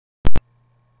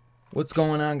What's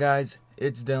going on, guys?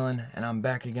 It's Dylan, and I'm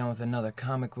back again with another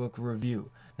comic book review.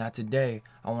 Now today,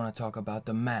 I want to talk about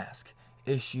The Mask,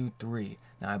 issue 3.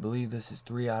 Now I believe this is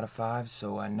 3 out of 5,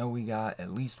 so I know we got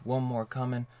at least one more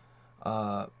coming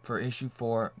for issue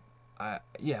 4. I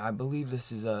believe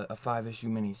this is a 5-issue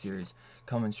miniseries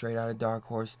coming straight out of Dark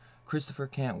Horse. Christopher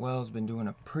Cantwell's been doing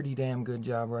a pretty damn good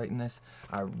job writing this.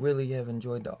 I really have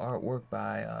enjoyed the artwork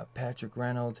by Patrick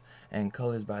Reynolds and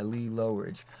colors by Lee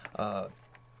Loughridge.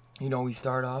 We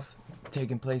start off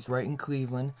taking place right in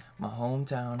Cleveland, my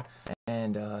hometown,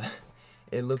 and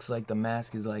it looks like the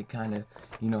Mask is like kind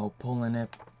of, pulling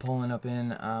up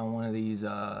in on one of these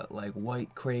like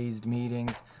white crazed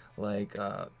meetings, like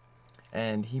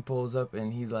and he pulls up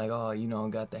and he's like, oh,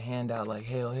 got the handout like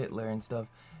Hail Hitler and stuff,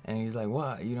 and he's like,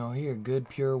 what, here, good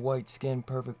pure white skin,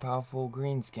 perfect powerful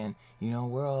green skin,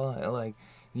 we're all like,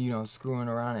 screwing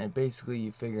around, and basically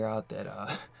you figure out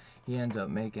that he ends up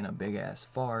making a big ass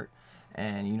fart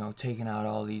and taking out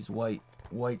all these white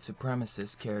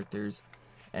supremacist characters,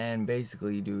 and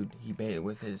basically, dude,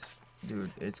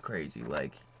 it's crazy,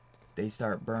 like they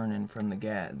start burning from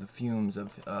the fumes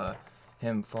of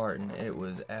him farting. It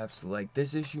was absolutely, like,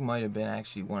 this issue might have been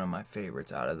actually one of my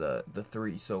favorites out of the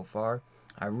 3 so far.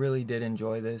 I really did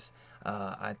enjoy this.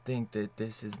 I think that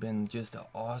this has been just an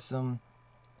awesome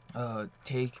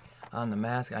take on the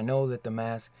Mask. I know that the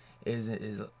Mask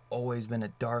is always been a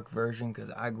dark version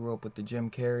because I grew up with the Jim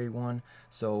Carrey one.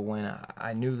 So when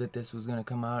I knew that this was gonna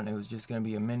come out and it was just gonna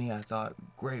be a mini, I thought,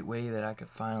 great way that I could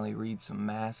finally read some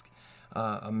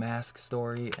a Mask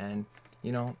story, and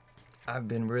I've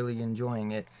been really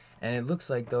enjoying it. And it looks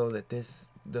like though that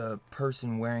the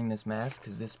person wearing this mask,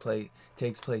 because this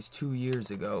takes place 2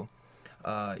 years ago,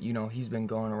 he's been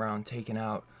going around taking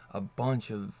out a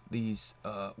bunch of these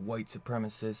white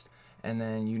supremacists, and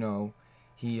then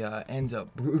he ends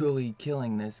up brutally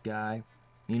killing this guy,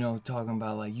 talking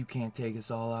about like, you can't take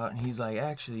us all out, and he's like,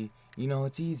 actually,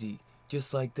 it's easy,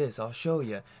 just like this, I'll show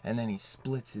you, and then he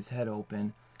splits his head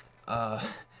open. uh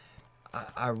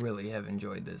I really have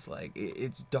enjoyed this. Like,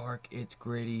 it's dark, it's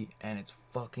gritty, and it's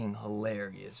fucking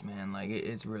hilarious, man. Like,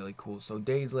 it's really cool. So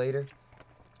days later,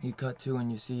 you cut to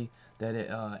and you see that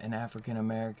an African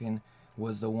American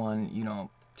was the one,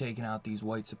 taking out these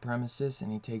white supremacists,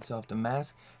 and he takes off the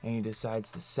mask and he decides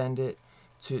to send it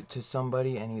to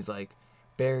somebody, and he's like,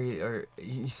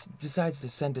 decides to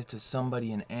send it to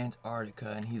somebody in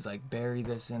Antarctica, and he's like, bury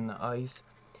this in the ice.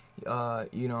 uh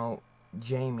you know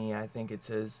Jamie, I think it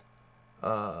says,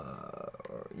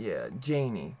 yeah,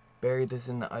 Janie, bury this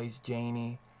in the ice,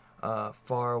 Janie,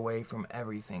 far away from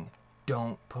everything,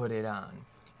 don't put it on.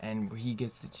 And he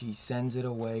sends it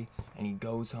away, and he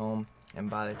goes home, and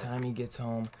by the time he gets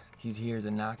home, he hears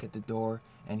a knock at the door,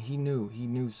 and he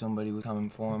knew somebody was coming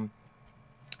for him.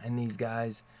 And these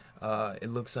guys, it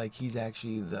looks like he's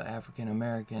actually the African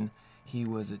American. He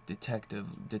was a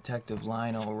detective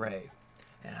Lionel Ray.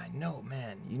 And I know,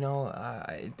 man,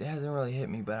 it hasn't really hit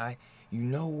me, but you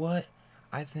know what?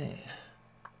 I think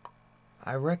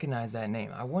I recognize that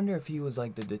name. I wonder if he was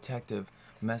like the detective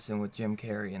messing with Jim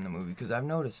Carrey in the movie, because I've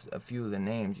noticed a few of the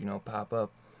names, pop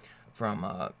up from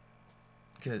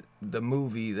the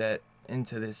movie that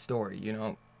into this story.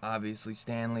 Obviously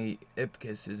Stanley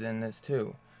Ipkiss is in this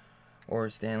too, or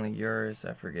Stanley Uris.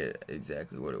 I forget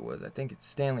exactly what it was. I think it's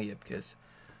Stanley Ipkiss.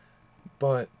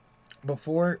 But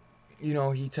before,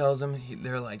 he tells them,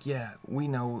 they're like, yeah, we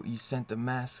know you sent the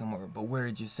mask somewhere, but where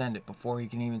did you send it? Before he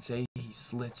can even say, he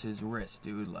slits his wrist,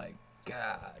 dude. Like,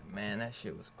 God, man, that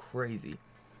shit was crazy.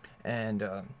 And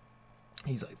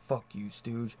he's like, fuck you,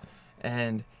 Stooge.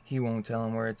 And he won't tell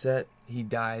him where it's at. He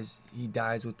dies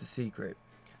with the secret.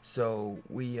 So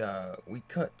we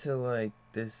cut to like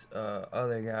this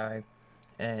other guy,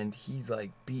 and he's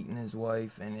like beating his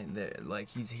wife, and like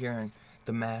he's hearing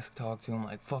the Mask talk to him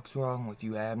like, fuck's wrong with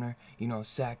you, Abner,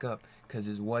 sack up, because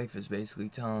his wife is basically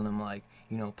telling him like,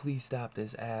 please stop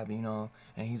this, Ab, and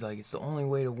he's like, it's the only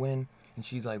way to win. And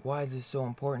she's like, why is this so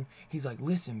important? He's like,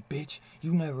 listen, bitch,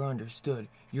 you never understood,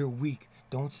 you're weak,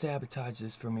 don't sabotage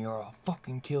this for me or I'll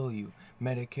fucking kill you.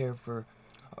 Medicare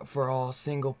for all,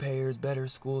 single payers, better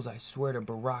schools, I swear to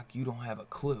Barack, you don't have a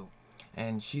clue.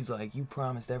 And she's like, you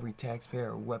promised every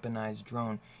taxpayer a weaponized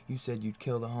drone. You said you'd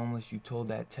kill the homeless. You told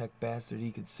that tech bastard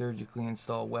he could surgically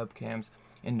install webcams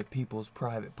into people's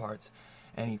private parts.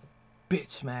 And he bitch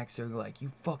smacks her like, you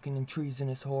fucking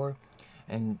treasonous whore.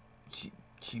 And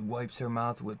she wipes her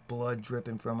mouth with blood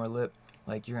dripping from her lip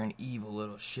like, you're an evil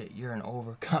little shit. You're an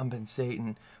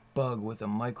overcompensating bug with a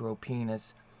micro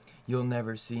penis. You'll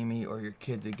never see me or your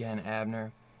kids again,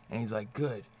 Abner. And he's like,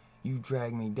 good. You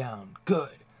drag me down. Good.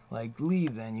 Like,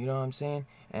 leave then, you know what I'm saying?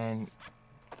 And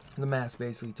the mask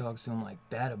basically talks to him like,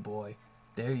 "That a boy,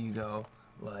 there you go,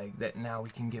 like that. Now we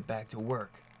can get back to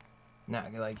work." Now,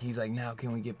 like he's like, "Now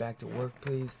can we get back to work,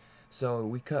 please?" So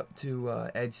we cut to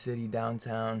Edge City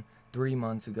downtown 3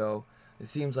 months ago. It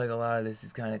seems like a lot of this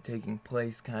is kind of taking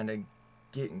place, kind of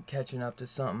catching up to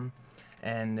something.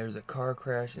 And there's a car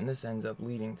crash, and this ends up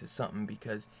leading to something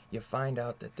because you find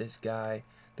out that this guy,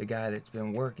 the guy that's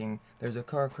been working, there's a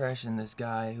car crash, and this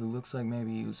guy who looks like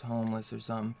maybe he was homeless or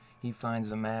something, he finds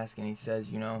the mask and he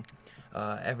says,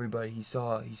 everybody, he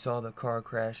saw the car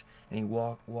crash, and he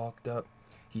walked up.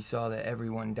 He saw that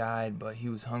everyone died, but he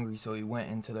was hungry, so he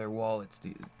went into their wallets,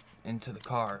 into the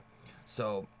car.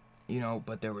 So,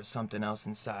 but there was something else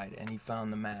inside, and he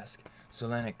found the mask. So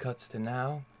then it cuts to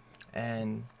now,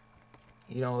 and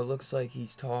it looks like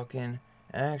he's talking.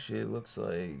 Actually, it looks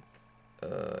like,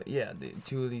 yeah, the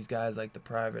two of these guys, like the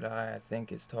private eye, I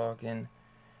think, is talking,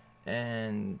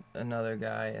 and another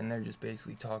guy, and they're just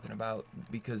basically talking about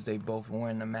because they both were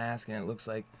wearing the mask, and it looks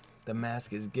like the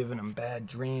mask is giving them bad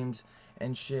dreams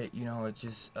and shit. It's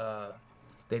just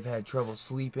they've had trouble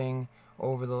sleeping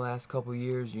over the last couple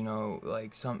years.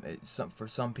 Like for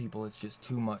some people it's just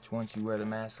too much. Once you wear the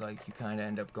mask, like you kind of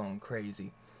end up going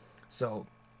crazy. So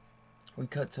we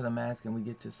cut to the mask and we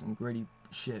get to some gritty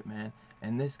shit, man.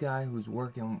 And this guy who's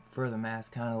working for the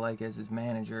mask, kind of like as his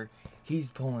manager, he's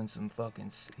pulling some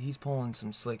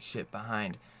slick shit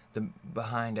behind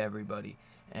everybody,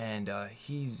 and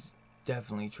he's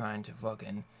definitely trying to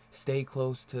fucking stay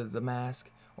close to the mask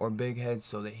or Big Head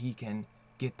so that he can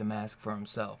get the mask for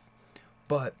himself.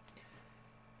 But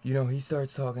he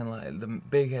starts talking like the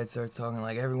Big Head starts talking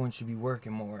like everyone should be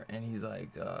working more, and he's like,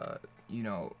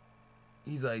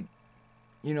 he's like,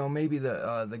 maybe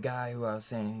the guy who I was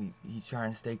saying he's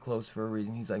trying to stay close for a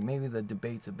reason. He's like, maybe the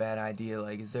debate's a bad idea.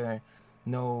 Like, is there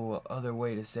no other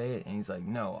way to say it? And he's like,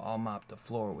 no, I'll mop the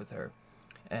floor with her.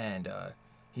 And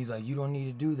he's like, you don't need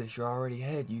to do this. You're already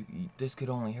ahead. This could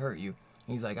only hurt you.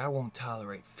 He's like, I won't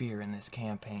tolerate fear in this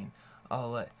campaign. I'll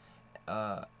let.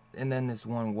 And then this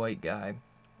one white guy,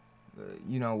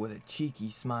 with a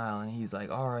cheeky smile, and he's like,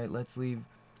 all right, let's leave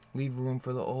room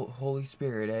for the Holy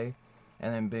Spirit, eh?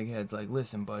 And then Big Head's like,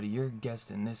 listen, buddy, you're a guest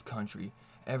in this country.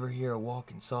 Ever hear of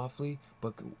walking softly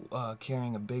but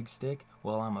carrying a big stick?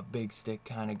 Well, I'm a big stick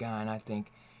kind of guy, and I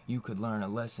think you could learn a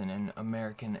lesson in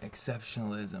American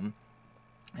exceptionalism.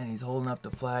 And he's holding up the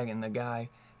flag, and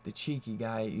the cheeky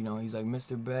guy, he's like,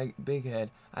 Mr. Big Head,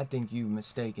 I think you've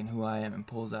mistaken who I am, and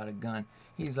pulls out a gun.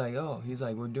 He's like,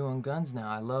 we're doing guns now.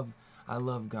 I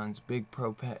love guns. Big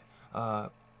proponent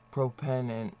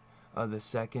of the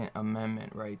Second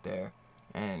Amendment right there.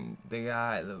 And the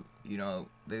guy,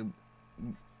 the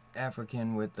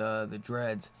African with the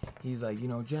dreads, he's like,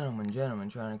 gentlemen,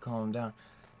 trying to calm him down.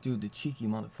 Dude, the cheeky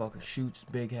motherfucker shoots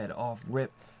Big Head off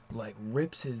rip, like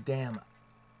rips his damn,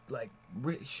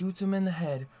 shoots him in the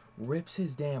head, rips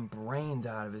his damn brains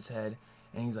out of his head,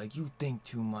 and he's like, you think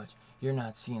too much, you're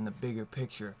not seeing the bigger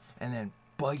picture, and then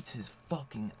bites his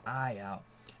fucking eye out.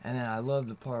 And then I love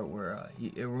the part where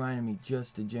it reminded me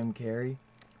just of Jim Carrey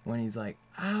when he's like,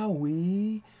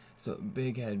 owie. So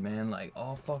Big Head, man, like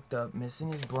all fucked up,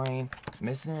 missing his brain,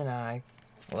 missing an eye,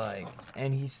 like,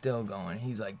 and he's still going.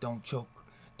 He's like, don't choke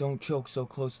so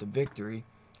close to victory.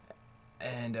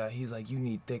 And he's like, you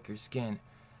need thicker skin.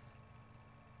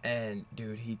 And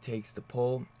dude, he takes the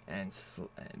pole and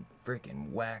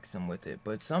freaking whacks him with it.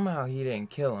 But somehow he didn't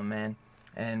kill him, man.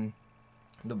 And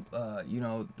the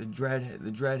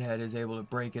dreadhead is able to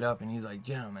break it up, and he's like,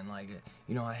 gentlemen, like,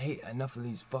 I hate enough of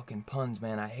these fucking puns,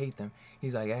 man. I hate them.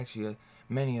 He's like, actually,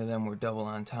 many of them were double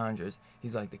entendres.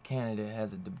 He's like, the candidate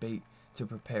has a debate to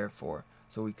prepare for.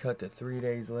 So we cut to 3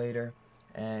 days later,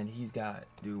 and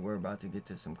dude, we're about to get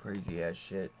to some crazy ass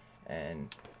shit.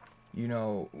 And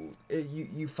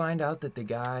you find out that the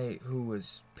guy who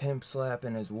was pimp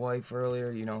slapping his wife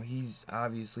earlier, he's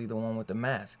obviously the one with the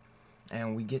mask.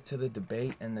 And we get to the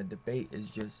debate, and the debate is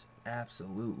just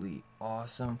absolutely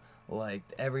awesome. Like,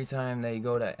 every time they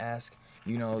go to ask,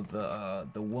 the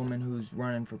woman who's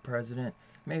running for president,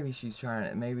 maybe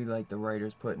like the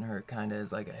writer's putting her kind of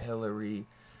as like a Hillary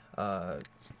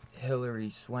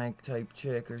Swank type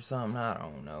chick or something. I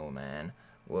don't know, man.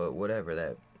 Whatever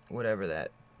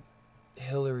that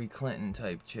Hillary Clinton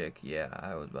type chick. Yeah,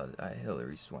 I was about to,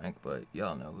 Hillary Swank, but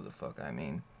y'all know who the fuck I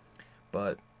mean.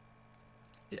 But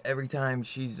every time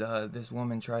this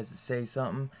woman tries to say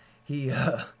something, he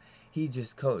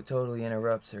just totally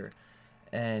interrupts her,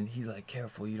 and he's like,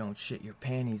 careful you don't shit your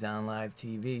panties on live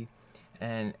TV.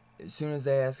 And as soon as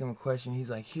they ask him a question, he's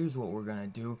like, here's what we're gonna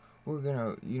do. We're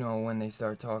gonna, when they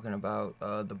start talking about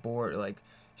the board, like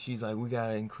she's like, we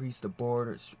gotta increase the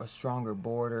border, a stronger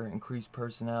border, increase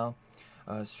personnel,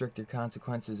 stricter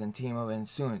consequences, and team up. And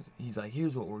soon he's like,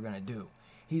 here's what we're gonna do.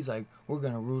 He's like, we're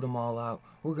gonna root them all out.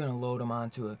 We're gonna load them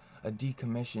onto a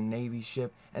decommissioned Navy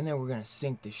ship, and then we're gonna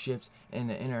sink the ships in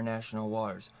the international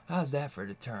waters. How's that for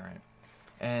deterrent?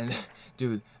 And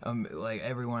dude, like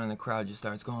everyone in the crowd just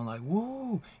starts going like,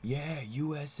 "Woo, yeah,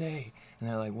 USA!" And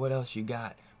they're like, "What else you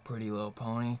got, Pretty Little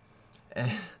Pony?"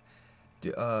 And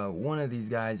one of these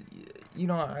guys, you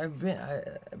know, I've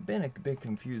been a bit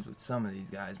confused with some of these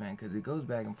guys, man, because it goes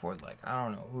back and forth. Like, I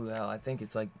don't know who the hell. I think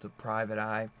it's like the Private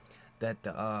Eye that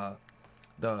the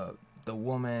the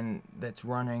woman that's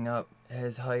running up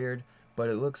has hired, but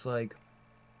it looks like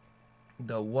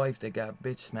the wife that got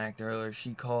bitch smacked earlier,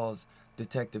 she calls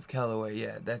Detective Calloway.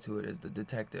 Yeah, that's who it is, the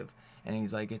detective. And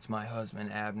he's like, it's my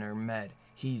husband, Abner Med.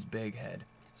 He's Big Head.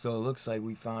 So it looks like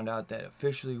we found out that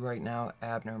officially right now,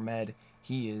 Abner Med,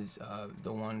 he is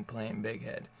the one playing Big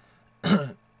Head.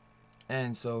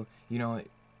 And so, you know,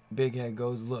 Big Head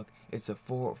goes, look, it's a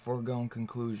foregone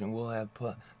conclusion. We'll have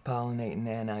pollinating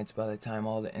nanites by the time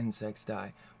all the insects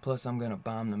die. Plus, I'm going to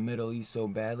bomb the Middle East so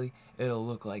badly, it'll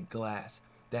look like glass.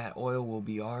 That oil will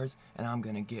be ours, and I'm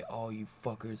going to get all you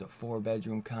fuckers a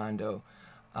 4-bedroom condo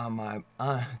on my...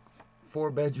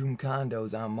 4-bedroom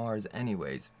condos on Mars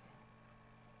anyways.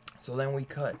 So then we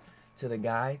cut to the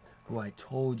guy who I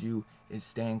told you is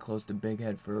staying close to Big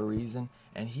Head for a reason.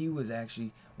 And he was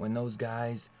actually, when those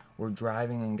guys were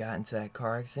driving and got into that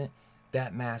car accident,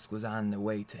 that mask was on the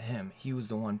way to him. He was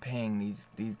the one paying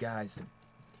these guys to,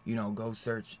 you know, go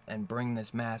search and bring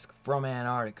this mask from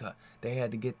Antarctica. They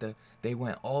had to get they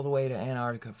went all the way to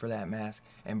Antarctica for that mask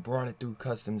and brought it through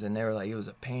customs, and they were like, it was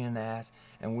a pain in the ass,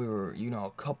 and we were, you know,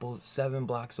 a couple 7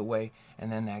 blocks away,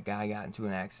 and then that guy got into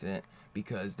an accident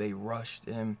because they rushed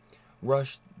him,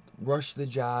 rushed the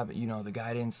job. You know, the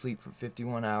guy didn't sleep for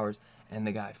 51 hours, and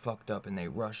the guy fucked up, and they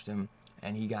rushed him,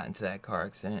 and he got into that car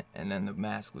accident, and then the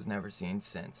mask was never seen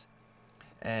since.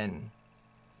 And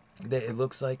it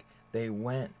looks like they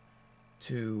went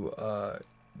to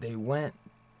they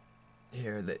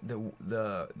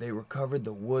recovered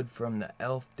the wood from the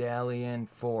Elfdalian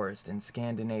forest in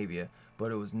Scandinavia,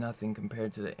 but it was nothing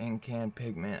compared to the Incan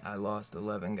pigment. I lost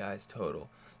 11 guys total.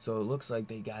 So it looks like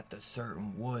they got the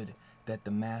certain wood that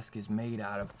the mask is made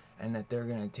out of, and that they're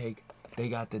gonna take. They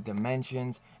got the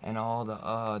dimensions and all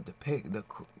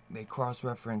they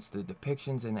cross-reference the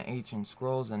depictions in the ancient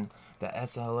scrolls and the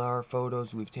SLR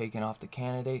photos we've taken off the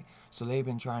candidate. So they've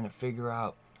been trying to figure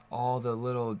out all the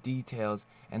little details,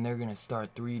 and they're gonna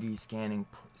start 3D scanning,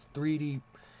 3D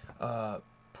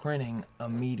printing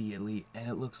immediately. And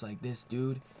it looks like this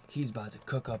dude, he's about to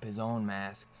cook up his own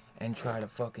mask and try to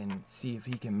fucking see if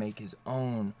he can make his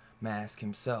own mask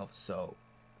himself. So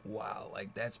wow,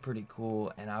 like that's pretty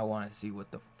cool, and I want to see what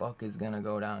the fuck is gonna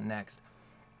go down next.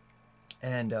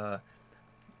 And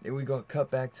we go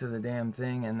cut back to the damn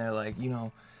thing, and they're like, you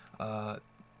know,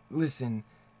 listen.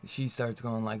 She starts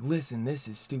going like, listen, this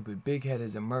is stupid. Big Head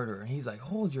is a murderer. And he's like,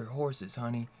 hold your horses,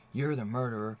 honey. You're the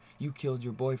murderer. You killed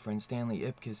your boyfriend, Stanley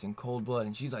Ipkiss, in cold blood.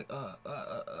 And she's like,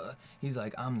 He's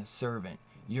like, I'm the servant.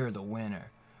 You're the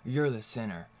winner. You're the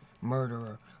sinner.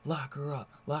 Murderer. Lock her up.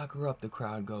 Lock her up, the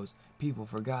crowd goes. People,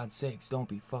 for God's sakes, don't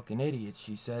be fucking idiots,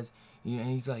 she says. You know,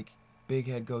 and he's like, Big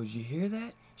Head goes, you hear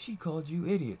that? She called you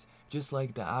idiots. Just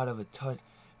like an out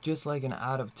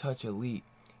of touch elite.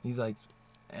 He's like,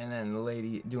 and then the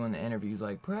lady doing the interview is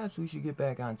like, perhaps we should get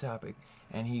back on topic.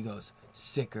 And he goes,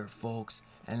 sicker, folks.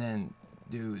 And then,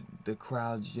 dude, the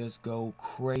crowds just go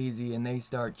crazy, and they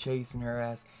start chasing her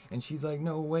ass. And she's like,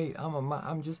 no, wait,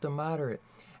 I'm just a moderate.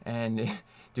 And,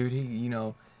 dude, you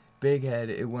know, Big Head,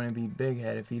 it wouldn't be Big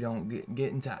Head if he don't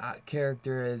get into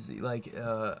character as, like,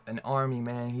 an army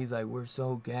man. He's like, we're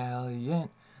so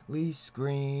gallantly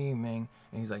screaming.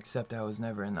 And he's like, except I was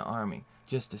never in the army,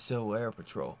 just the Civil Air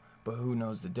Patrol. But who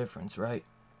knows the difference, right?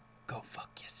 Go fuck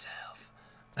yourself.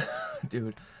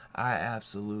 Dude, I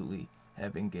absolutely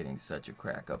have been getting such a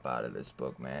crack up out of this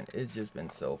book, man. It's just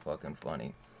been so fucking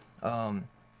funny. And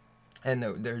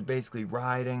they're basically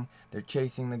riding, they're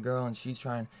chasing the girl, and she's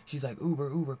like,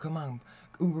 Uber, come on,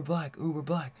 Uber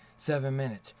Black, 7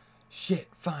 minutes. Shit,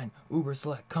 fine, Uber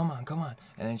Select, come on.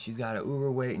 And then she's got an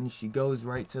Uber waiting. She goes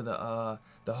right to the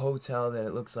hotel that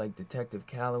it looks like Detective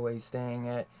Calloway's staying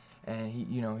at. And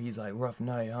he's like, rough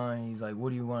night, huh? And he's like, what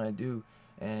do you want to do?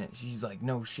 And she's like,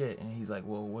 no shit. And he's like,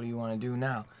 well, what do you want to do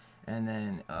now? And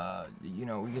then,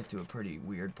 we get to a pretty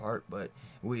weird part, but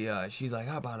she's like,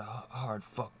 how about a hard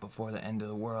fuck before the end of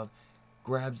the world?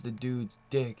 Grabs the dude's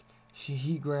dick.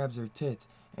 He grabs her tits,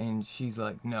 and she's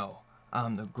like, no,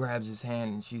 grabs his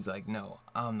hand, and she's like, no,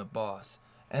 I'm the boss.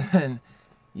 And then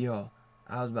Yo,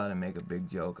 I was about to make a big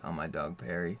joke on my dog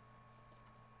Perry.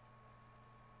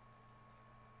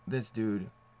 This dude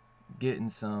getting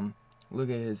some. Look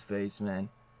at his face, man.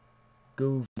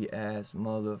 Goofy ass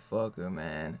motherfucker,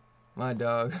 man. My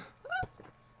dog.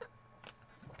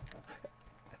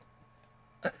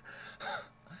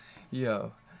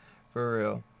 Yo, for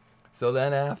real. So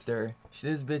then after,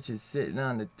 this bitch is sitting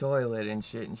on the toilet and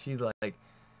shit, and she's like,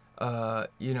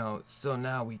 so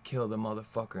now we kill the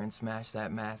motherfucker and smash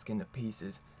that mask into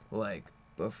pieces. Like,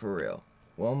 but for real.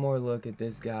 One more look at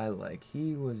this guy, like,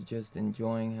 he was just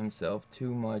enjoying himself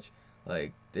too much.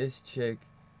 Like, this chick,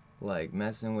 like,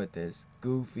 messing with this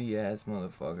goofy ass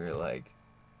motherfucker, like.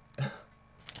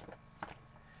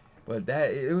 But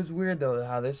it was weird though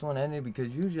how this one ended,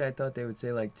 because usually I thought they would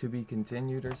say like to be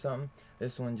continued or something.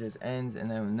 This one just ends,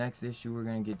 and then the next issue we're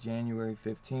gonna get January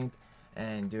 15th.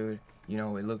 And dude,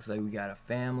 it looks like we got a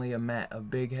family of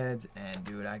big heads, and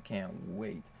dude, I can't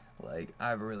wait. Like,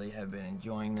 I really have been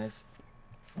enjoying this.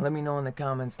 Let me know in the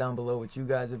comments down below what you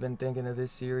guys have been thinking of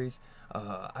this series.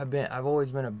 I've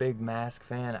always been a big Mask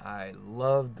fan. I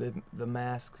loved the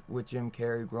Mask with Jim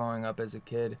Carrey growing up as a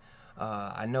kid.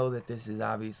 I know that this is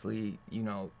obviously,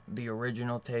 the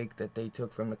original take that they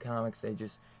took from the comics. They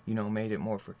just, made it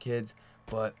more for kids.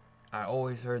 But I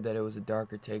always heard that it was a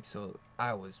darker take, so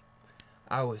I was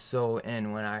so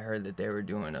in when I heard that they were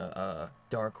doing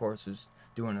Dark Horse was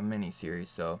doing a mini series.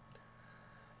 So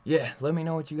yeah, let me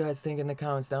know what you guys think in the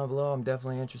comments down below. I'm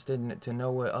definitely interested to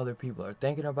know what other people are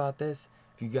thinking about this.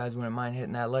 If you guys wouldn't mind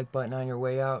hitting that like button on your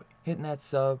way out, hitting that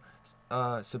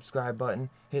subscribe button,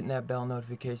 hitting that bell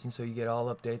notification so you get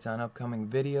all updates on upcoming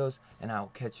videos, and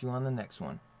I'll catch you on the next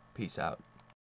one. Peace out.